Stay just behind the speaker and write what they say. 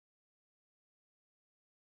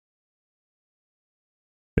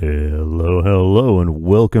Hello, hello, and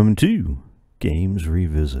welcome to Games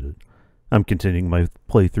Revisited. I'm continuing my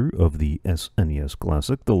playthrough of the SNES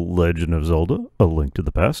classic, The Legend of Zelda, A Link to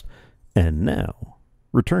the Past, and now,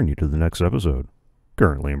 return you to the next episode,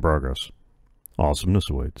 currently in progress. Awesomeness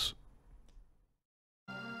awaits.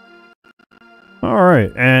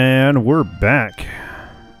 Alright, and we're back.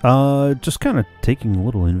 Just kind of taking a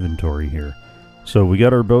little inventory here. So we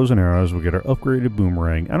got our bows and arrows, we got our upgraded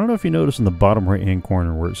boomerang. I don't know if you notice in the bottom right hand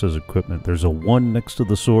corner where it says equipment, there's a 1 next to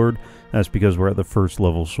the sword. That's because we're at the first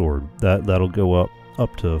level sword. That'll go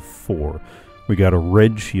up to 4. We got a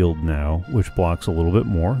red shield now, which blocks a little bit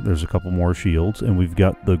more. There's a couple more shields, and we've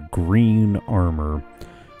got the green armor,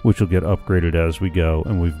 which will get upgraded as we go,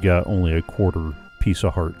 and we've got only a quarter piece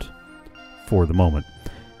of heart for the moment.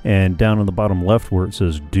 And down on the bottom left where it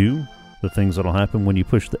says do, the things that'll happen when you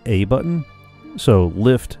push the A button. So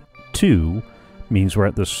lift 2 means we're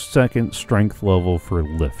at the second strength level for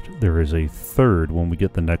lift. There is a third when we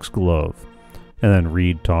get the next glove. And then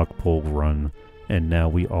read, talk, pull, run. And now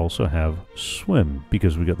we also have swim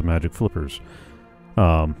because we got the magic flippers.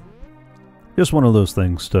 Just one of those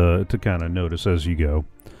things to kind of notice as you go.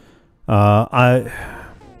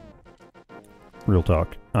 Real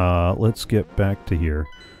talk. Let's get back to here.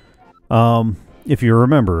 If you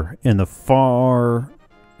remember, in the far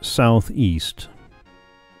southeast,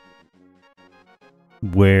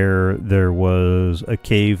 where there was a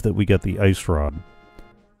cave that we got the ice rod,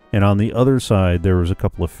 and on the other side there was a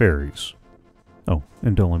couple of fairies. Oh,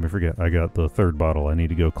 and don't let me forget, I got the third bottle. I need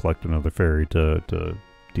to go collect another fairy to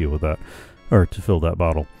deal with that, or to fill that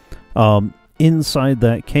bottle. Inside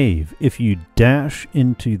that cave, if you dash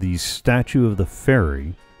into the statue of the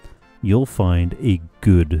fairy, you'll find a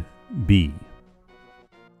good bee.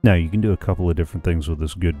 Now, you can do a couple of different things with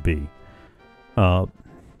this good bee. You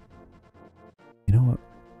know what?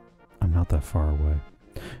 I'm not that far away.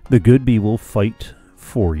 The good bee will fight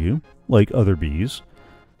for you, like other bees.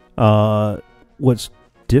 What's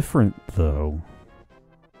different, though,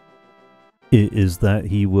 is that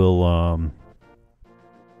he will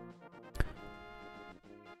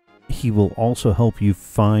also help you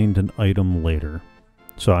find an item later.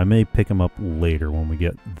 So I may pick him up later when we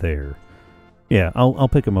get there. Yeah, I'll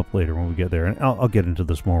pick him up later when we get there, and I'll get into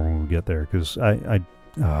this more when we get there, because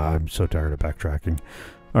I'm so tired of backtracking.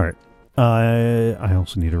 All right, I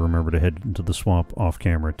also need to remember to head into the swamp off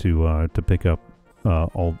camera to pick up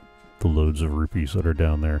all the loads of rupees that are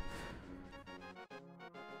down there.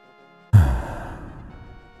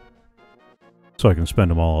 So I can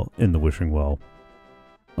spend them all in the wishing well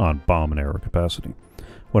on bomb and arrow capacity.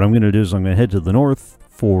 What I'm going to do is I'm going to head to the north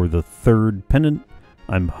for the third pendant.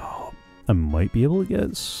 I might be able to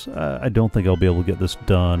get... I don't think I'll be able to get this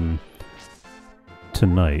done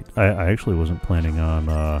tonight. I actually wasn't planning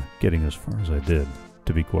on getting as far as I did,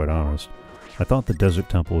 to be quite honest. I thought the desert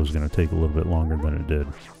temple was going to take a little bit longer than it did.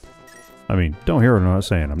 I mean, don't hear what I'm not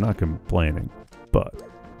saying. I'm not complaining, but...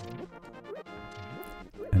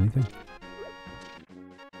 Anything?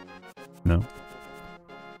 No?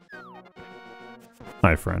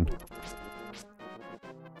 Hi, friend.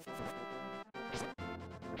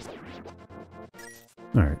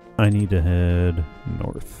 Alright, I need to head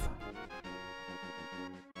north.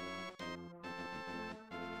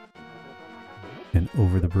 And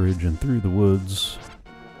over the bridge and through the woods.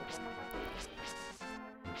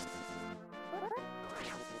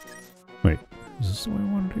 Wait, is this the way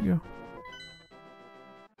I wanted to go?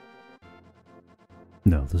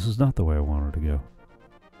 No, this is not the way I wanted to go.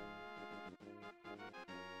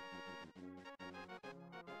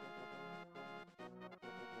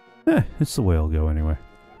 It's the way I'll go anyway.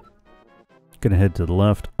 Gonna head to the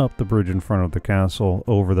left, up the bridge in front of the castle,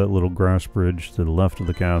 over that little grass bridge to the left of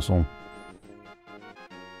the castle.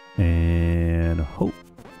 And hope.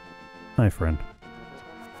 Hi, friend.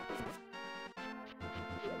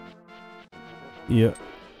 Yeah,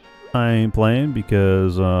 I ain't playing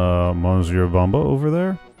because Monsieur Bumba over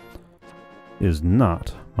there is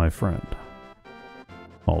not my friend.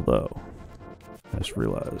 Although, I just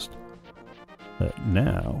realized that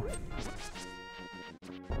now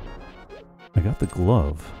I got the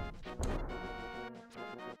glove.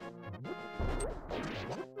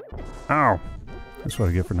 Ow! That's what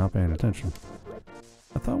I get for not paying attention.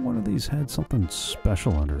 I thought one of these had something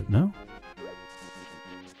special under it, no?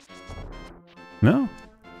 No?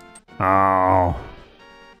 Oh!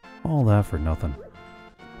 All that for nothing.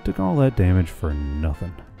 Took all that damage for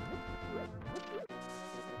nothing.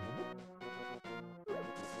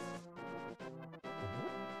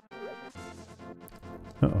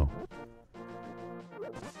 Uh-oh.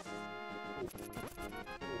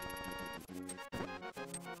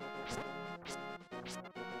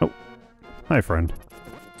 Hi, friend.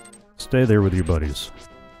 Stay there with your buddies.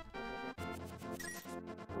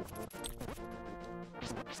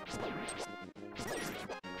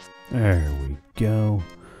 There we go.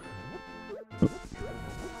 Oh,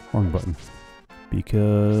 wrong button.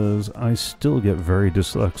 Because I still get very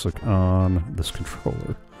dyslexic on this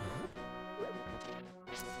controller.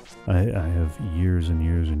 I have years and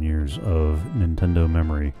years and years of Nintendo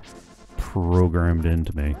memory programmed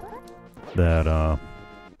into me that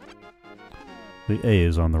the A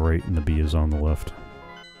is on the right and the B is on the left.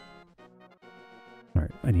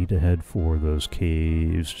 Alright, I need to head for those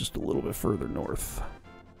caves just a little bit further north.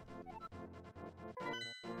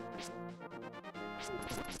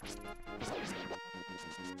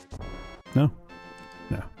 No?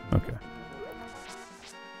 No. Okay.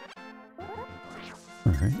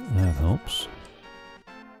 Alright, that helps.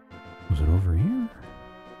 Was it over here?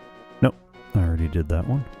 Nope. I already did that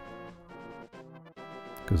one.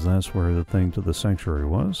 Because that's where the thing to the sanctuary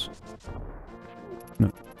was. No,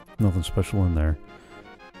 nothing special in there.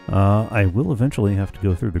 I will eventually have to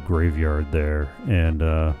go through the graveyard there, and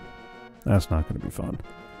that's not going to be fun.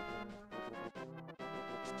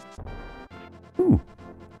 Ooh.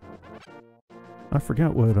 I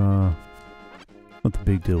forgot what the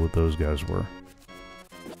big deal with those guys were.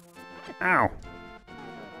 Ow!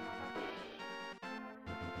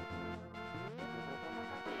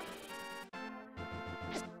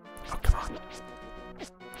 Oh, come on.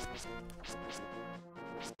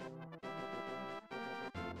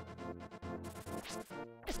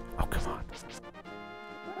 Oh, come on.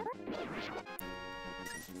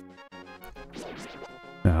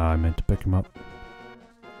 I meant to pick him up.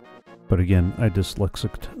 But again, I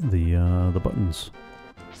dyslexicked the buttons.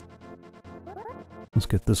 Let's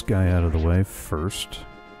get this guy out of the way first.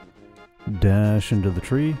 Dash into the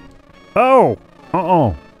tree. Oh!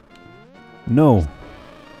 Uh-oh! No.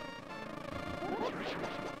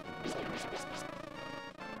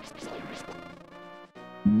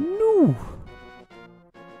 No!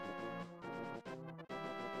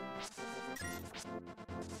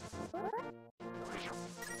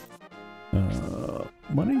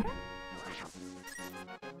 Money?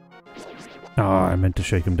 Oh, I meant to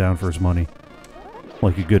shake him down for his money.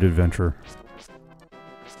 Like a good adventurer.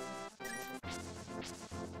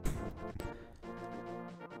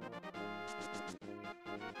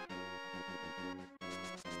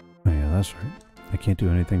 Oh yeah, that's right. I can't do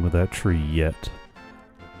anything with that tree yet.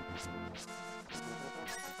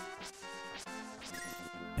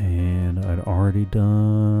 And I'd already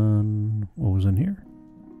done... What was in here?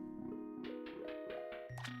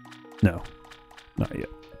 No, not yet.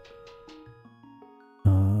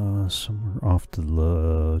 Somewhere off to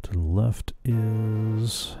the left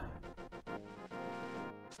is...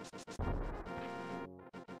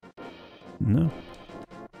 No.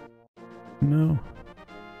 No.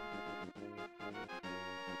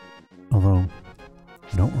 Although,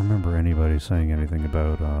 I don't remember anybody saying anything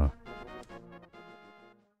about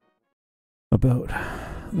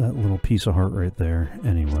that little piece of heart right there,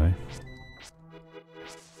 anyway.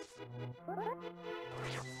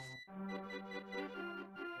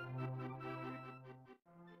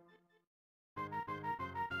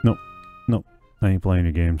 Nope. Nope. I ain't playing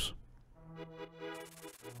your games.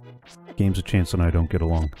 Game's a chance and I don't get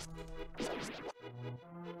along.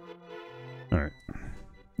 Alright.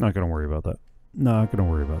 Not gonna worry about that. Not gonna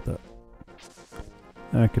worry about that.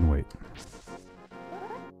 I can wait.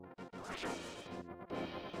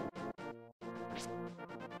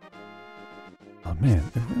 Oh man,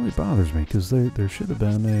 it really bothers me, because there should have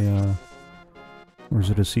been a, or is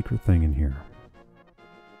it a secret thing in here?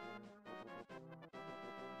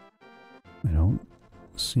 I don't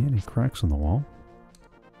see any cracks in the wall.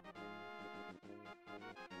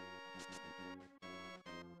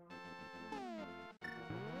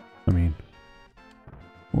 I mean,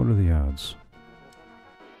 what are the odds?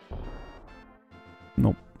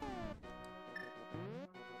 Nope.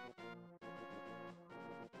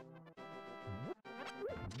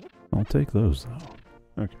 I'll take those,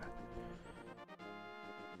 though. Okay.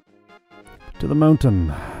 To the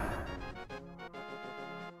mountain.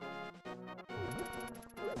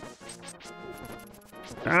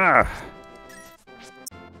 Ah!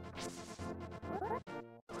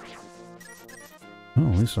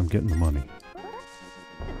 Well, at least I'm getting the money.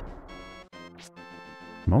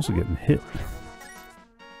 I'm also getting hit.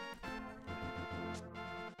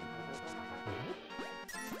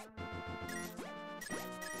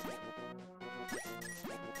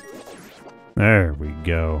 There we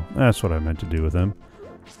go. That's what I meant to do with him.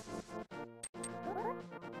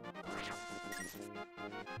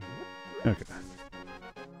 Okay.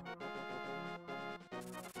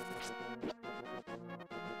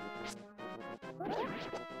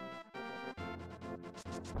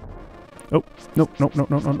 Nope, nope, nope,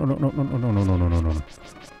 nope, no, no, no, no, no, no, no, no, no, no, no.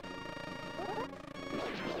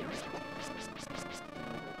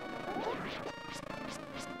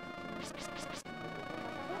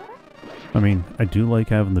 I mean, I do like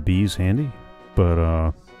having the bees handy, but,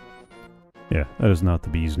 yeah, that is not the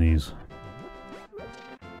bee's knees.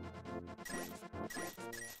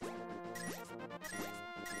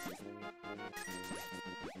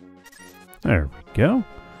 There we go.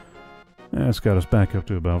 That's got us back up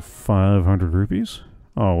to about 500 rupees.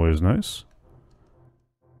 Always nice.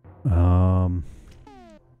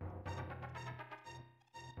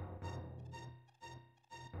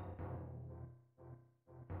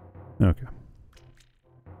 Okay.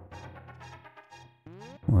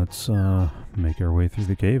 Let's, make our way through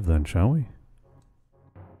the cave then, shall we?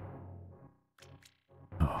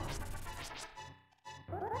 Oh.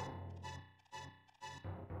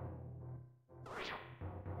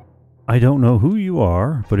 I don't know who you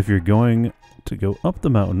are, but if you're going to go up the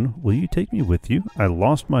mountain, will you take me with you? I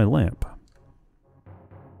lost my lamp.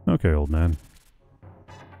 Okay, old man.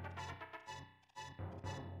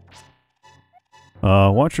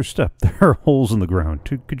 Watch your step. There are holes in the ground.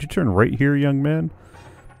 Could you turn right here, young man?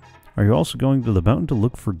 Are you also going to the mountain to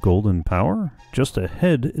look for golden power? Just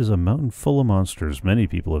ahead is a mountain full of monsters. Many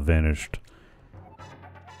people have vanished.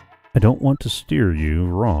 I don't want to steer you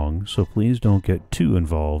wrong, so please don't get too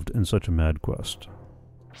involved in such a mad quest.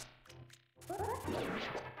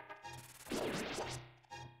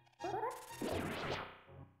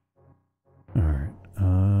 Alright,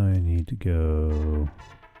 I need to go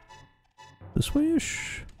this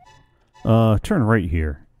way-ish? Turn right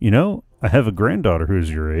here. You know, I have a granddaughter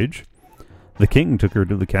who's your age. The king took her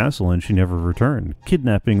to the castle and she never returned.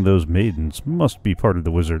 Kidnapping those maidens must be part of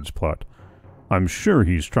the wizard's plot. I'm sure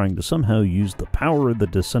he's trying to somehow use the power of the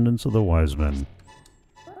descendants of the wise men.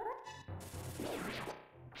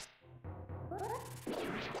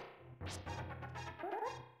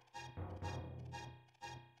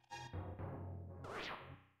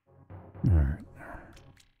 Alright.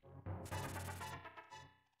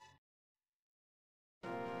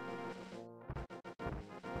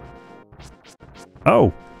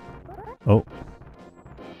 Oh! Oh.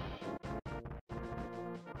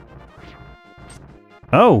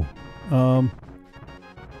 Oh!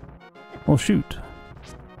 Well, shoot.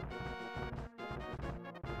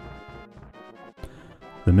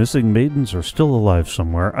 The missing maidens are still alive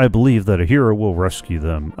somewhere. I believe that a hero will rescue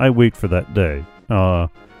them. I wait for that day.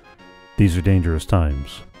 These are dangerous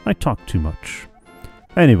times. I talk too much.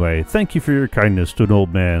 Anyway, thank you for your kindness to an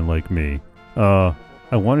old man like me. I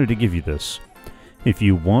wanted to give you this. If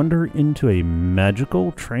you wander into a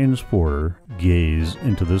magical transporter, gaze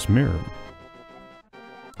into this mirror.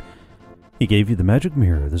 He gave you the magic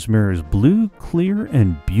mirror. This mirror is blue, clear,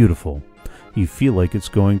 and beautiful. You feel like it's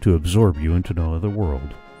going to absorb you into another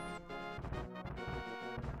world.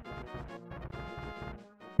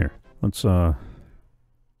 Here, let's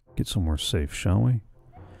get somewhere safe, shall we?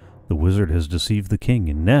 The wizard has deceived the king,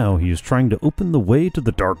 and now he is trying to open the way to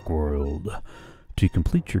the dark world. To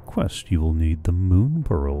complete your quest, you will need the Moon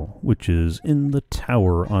Pearl, which is in the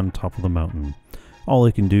tower on top of the mountain. All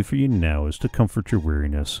I can do for you now is to comfort your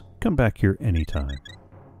weariness. Come back here anytime.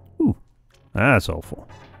 Ooh, that's helpful.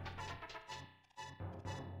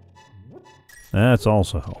 That's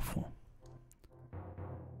also helpful.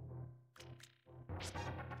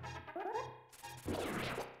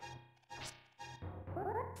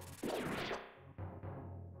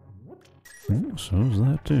 So is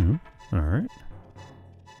that too. Alright.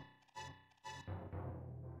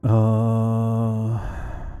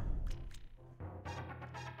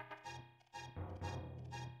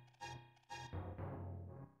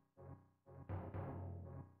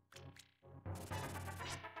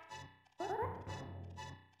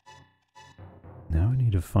 Now I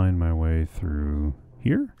need to find my way through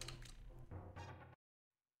here?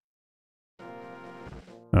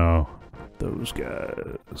 Oh, those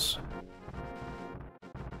guys.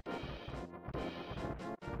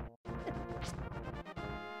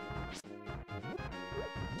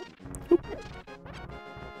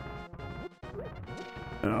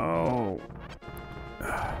 Oh.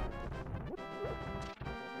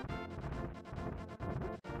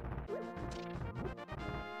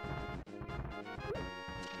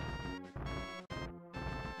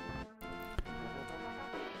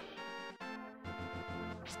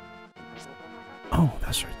 Oh,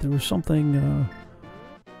 that's right. There was something,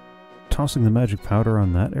 tossing the magic powder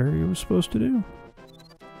on that area was supposed to do.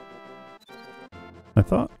 I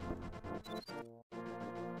thought.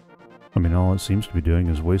 I mean, all it seems to be doing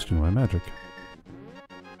is wasting my magic.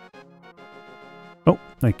 Oh,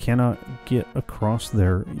 I cannot get across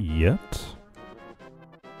there yet.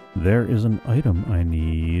 There is an item I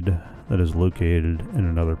need that is located in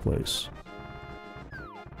another place.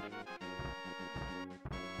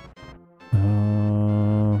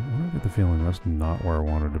 I get the feeling that's not where I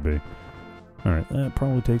wanted to be. Alright, that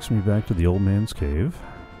probably takes me back to the old man's cave.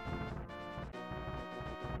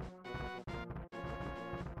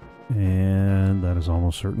 And that is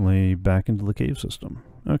almost certainly back into the cave system.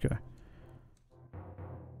 Okay.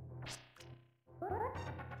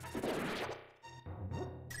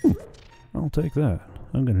 I'll take that.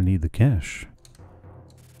 I'm gonna need the cash.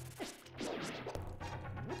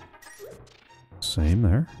 Same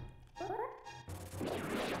there.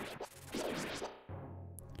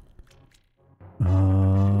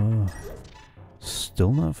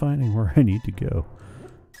 Still not finding where I need to go.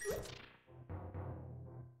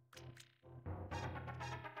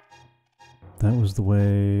 That was the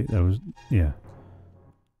way... That was... Yeah.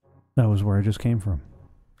 That was where I just came from.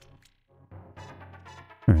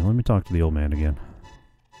 Alright, let me talk to the old man again.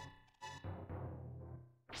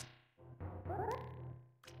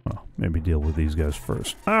 Well, maybe deal with these guys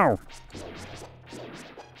first. Ow!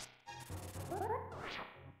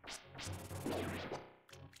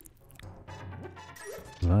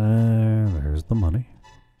 There's the money.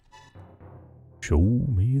 Show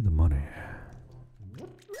me the money.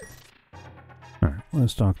 Alright,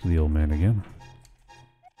 let's talk to the old man again.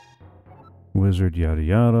 Wizard yada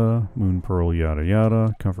yada, moon pearl yada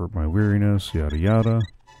yada, comfort my weariness yada yada.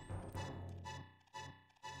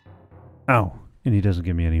 Ow! And he doesn't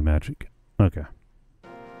give me any magic. Okay.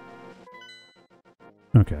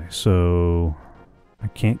 Okay, so I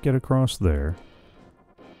can't get across there.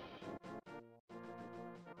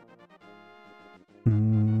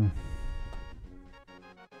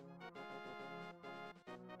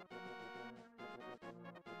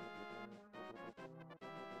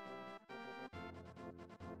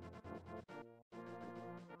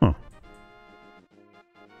 Huh.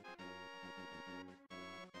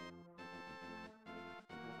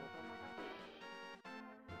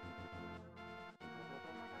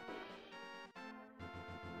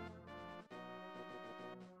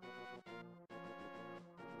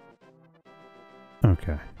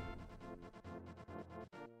 Okay.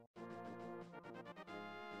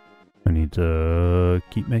 I need to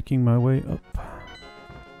keep making my way up.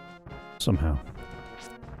 Somehow.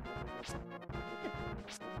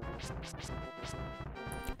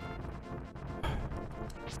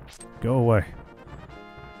 Go away.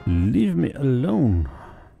 Leave me alone.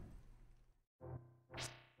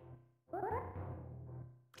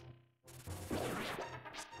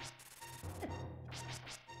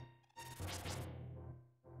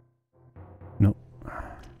 Nope.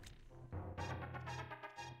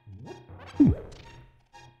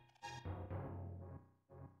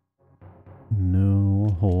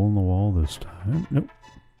 No hole in the wall this time. Nope.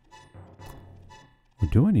 Or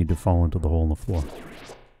do I need to fall into the hole in the floor?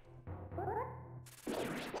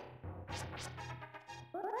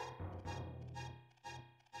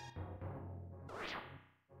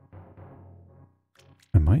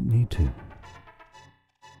 I might need to.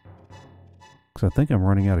 Because I think I'm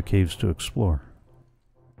running out of caves to explore.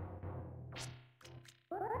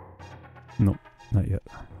 Nope, not yet.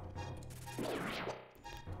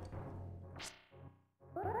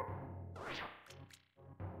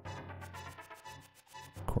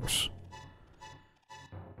 Of course.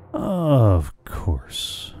 Of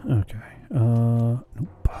course. Okay. Nope.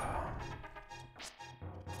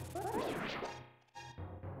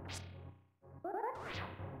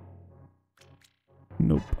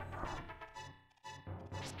 Nope.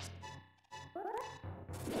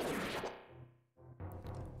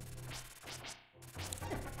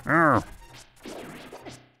 Are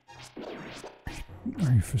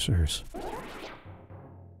you for serious?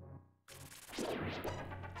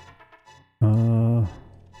 Oh.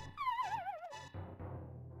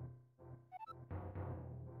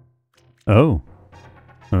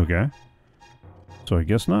 Okay. So I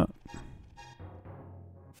guess not.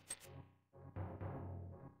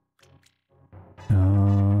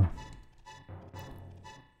 And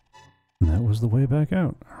that was the way back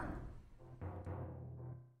out.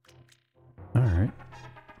 Alright.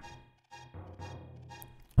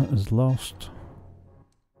 That is lost.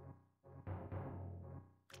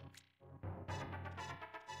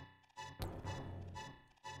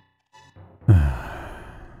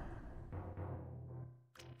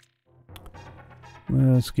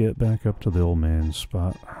 Let's get back up to the old man's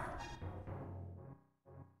spot.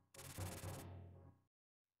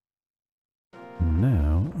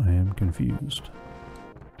 Now I am confused.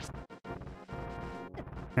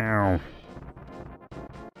 Ow.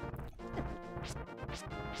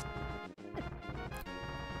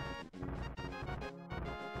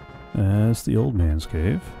 That's the old man's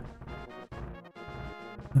cave.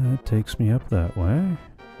 That takes me up that way.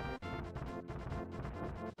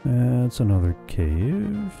 That's another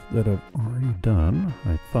cave that I've already done,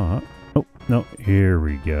 I thought. Oh, no, here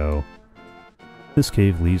we go. This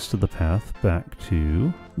cave leads to the path back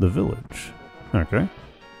to the village. Okay.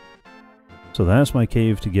 So that's my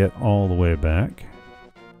cave to get all the way back.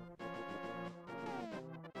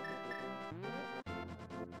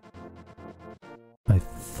 I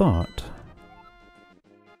thought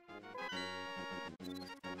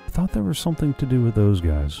there was something to do with those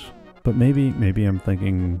guys, but maybe I'm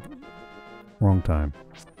thinking wrong time.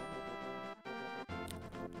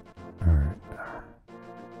 All right.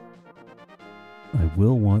 I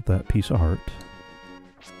will want that piece of heart.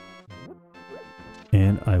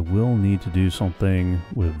 And I will need to do something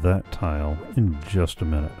with that tile in just a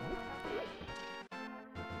minute.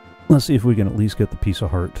 Let's see if we can at least get the piece of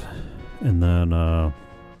heart, and then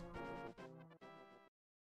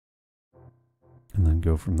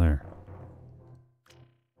go from there.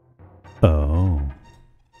 Oh.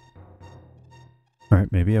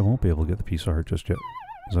 Alright, maybe I won't be able to get the piece of heart just yet.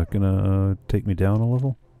 Is that gonna take me down a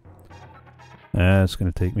level? That's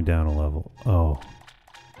gonna take me down a level. Oh.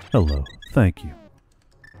 Hello. Thank you.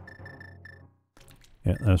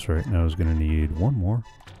 Yeah, that's right. Now I was gonna need one more.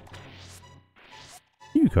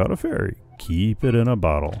 You caught a fairy. Keep it in a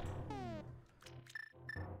bottle.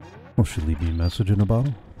 Will she leave me a message in a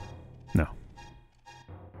bottle? No.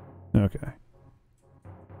 Okay.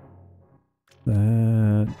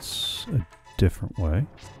 That's a different way.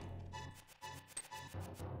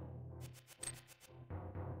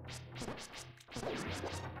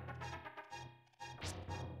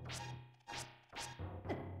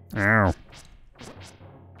 Ow.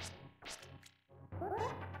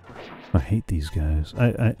 I hate these guys.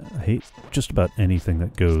 I hate just about anything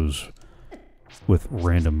that goes with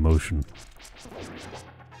random motion.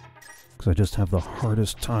 Because I just have the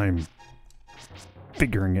hardest time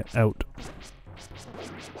figuring it out.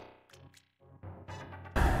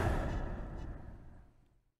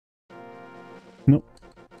 Nope.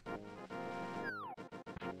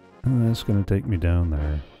 And that's going to take me down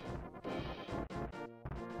there.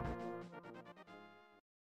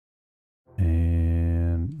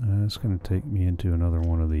 And that's going to take me into another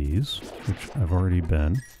one of these, which I've already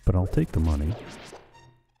been, but I'll take the money.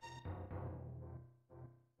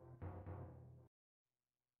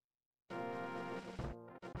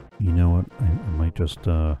 You know what? I might just,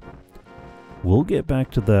 we'll get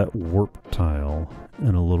back to that warp tile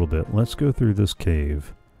in a little bit. Let's go through this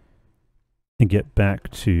cave and get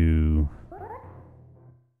back to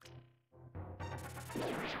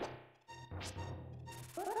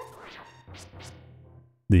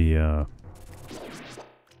the,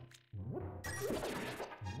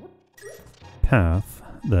 path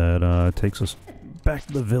that, takes us back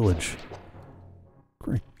to the village.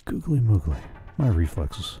 Great googly moogly. My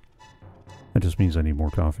reflexes. That just means I need more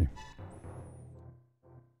coffee.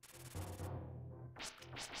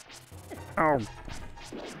 Ow!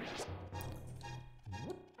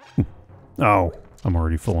 Oh, I'm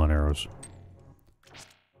already full on arrows.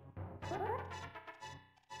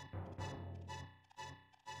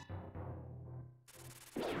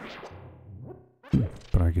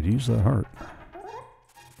 But I could use that heart.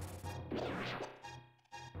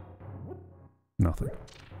 Nothing.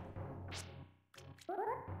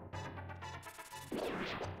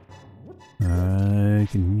 I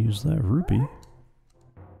can use that rupee.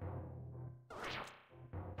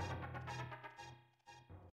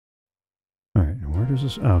 Alright, and where does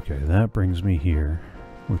this... Okay, that brings me here,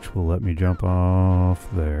 which will let me jump off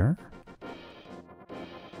there.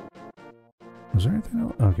 Was there anything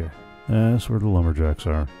else? Okay, that's where the lumberjacks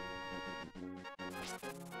are.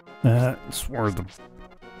 That's where the...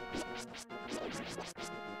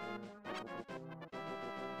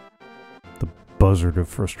 buzzard of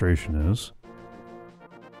frustration is.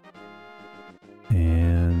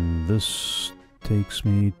 And this takes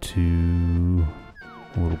me to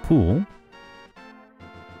a little pool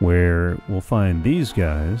where we'll find these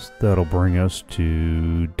guys that'll bring us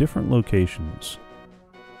to different locations.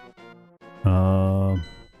 Well,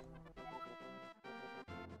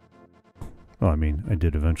 I mean, I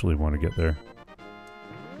did eventually want to get there.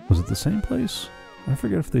 Was it the same place? I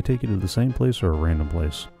forget if they take you to the same place or a random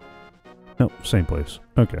place. Nope, same place.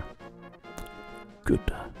 Okay. Good.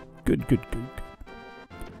 Good, good, good.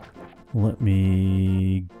 Let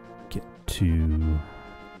me get to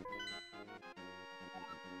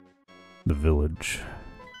the village.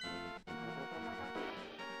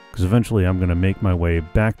 Because eventually I'm going to make my way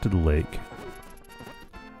back to the lake,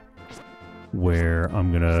 where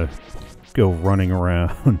I'm going to go running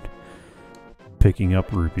around picking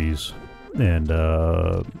up rupees and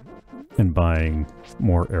buying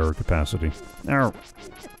more arrow capacity. Ow!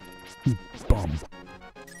 Bum.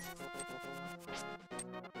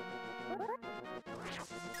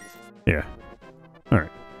 Yeah.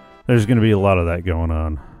 Alright. There's going to be a lot of that going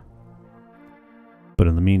on. But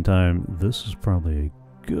in the meantime, this is probably a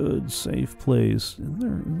good, safe place. Isn't there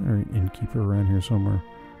an innkeeper around here somewhere?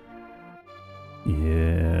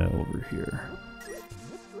 Yeah, over here.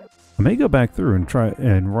 I may go back through and try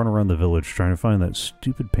and run around the village trying to find that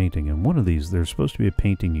stupid painting. And one of these, there's supposed to be a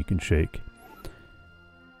painting you can shake.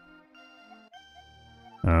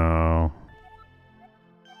 Oh.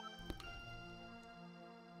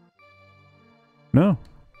 No.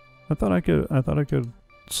 I thought I could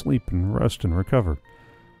sleep and rest and recover.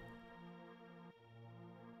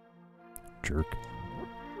 Jerk.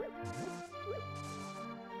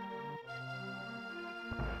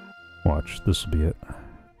 Watch, this will be it.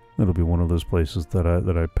 It'll be one of those places that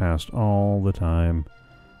I passed all the time.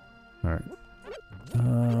 All right.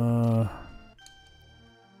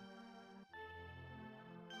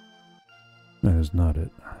 That is not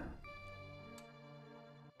it.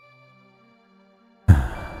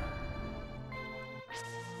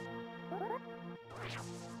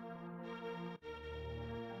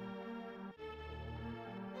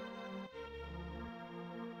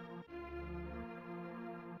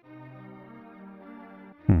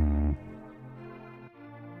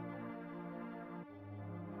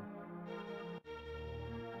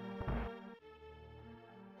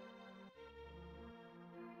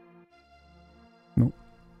 Nope.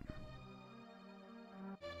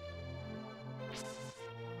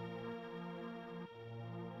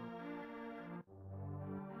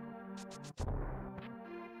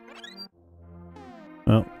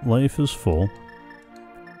 Well, life is full.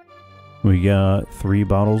 We got 3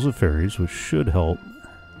 bottles of fairies, which should help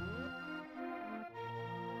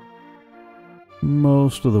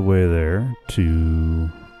most of the way there to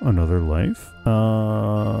another life.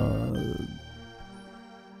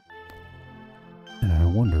 And I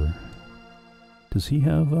wonder, does he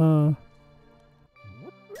have, Nah,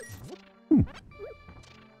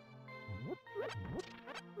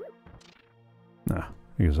 I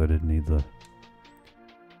guess I didn't need the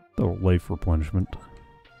life replenishment.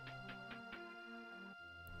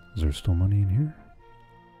 Is there still money in here?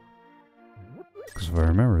 Because if I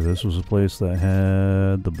remember, this was a place that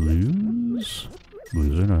had the blues.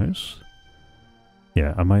 Blues are nice.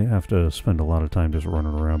 Yeah, I might have to spend a lot of time just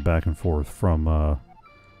running around back and forth from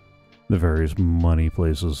the various money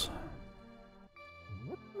places.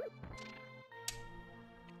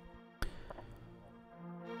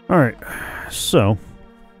 Alright, so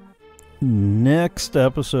next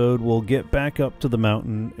episode we'll get back up to the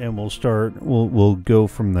mountain and we'll go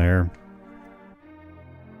from there.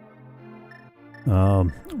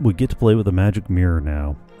 We get to play with a magic mirror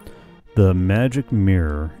now. The magic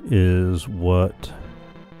mirror is what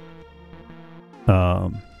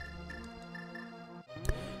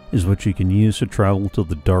you can use to travel to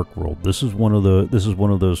the dark world. This is one of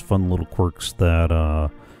those fun little quirks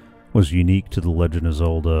that was unique to the Legend of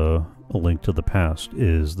Zelda: A Link to the Past,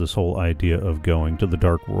 is this whole idea of going to the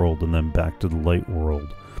dark world and then back to the light world.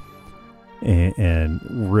 And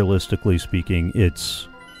realistically speaking, it's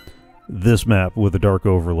this map with a dark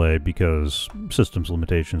overlay because systems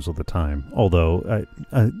limitations of the time. Although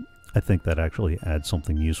I think that actually adds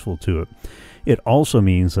something useful to it. It also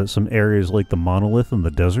means that some areas like the monolith and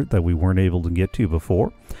the desert that we weren't able to get to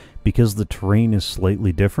before, because the terrain is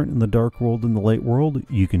slightly different in the dark world and the light world,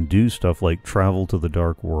 you can do stuff like travel to the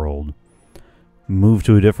dark world, move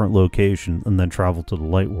to a different location, and then travel to the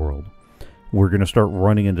light world. We're going to start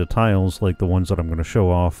running into tiles like the ones that I'm going to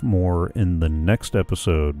show off more in the next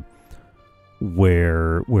episode,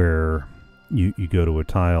 where you go to a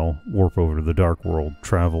tile, warp over to the dark world,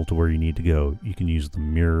 travel to where you need to go. You can use the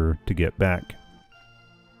mirror to get back.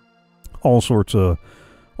 All sorts of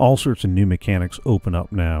new mechanics open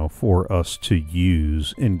up now for us to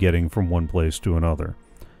use in getting from one place to another.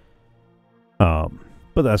 But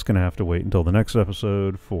that's going to have to wait until the next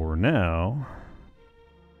episode. For now,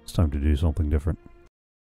 it's time to do something different.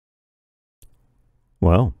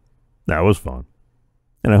 Well, that was fun.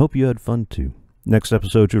 And I hope you had fun too. Next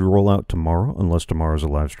episode should roll out tomorrow, unless tomorrow's a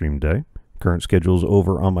live stream day. Current schedule is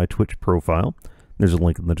over on my Twitch profile. There's a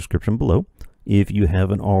link in the description below. If you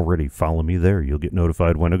haven't already, follow me there. You'll get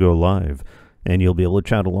notified when I go live, and you'll be able to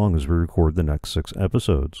chat along as we record the next 6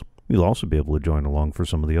 episodes. You'll also be able to join along for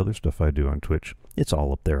some of the other stuff I do on Twitch. It's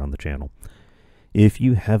all up there on the channel. If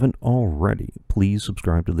you haven't already, please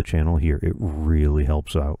subscribe to the channel here. It really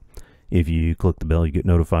helps out. If you click the bell, you get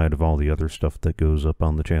notified of all the other stuff that goes up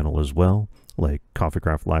on the channel as well. like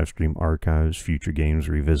CoffeeCraft livestream archives, future games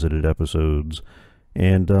revisited episodes,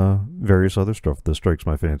 and various other stuff that strikes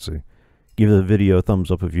my fancy. Give the video a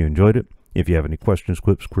thumbs up if you enjoyed it. If you have any questions,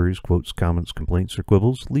 quips, queries, quotes, comments, complaints, or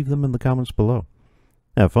quibbles, leave them in the comments below.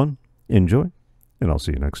 Have fun, enjoy, and I'll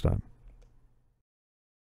see you next time.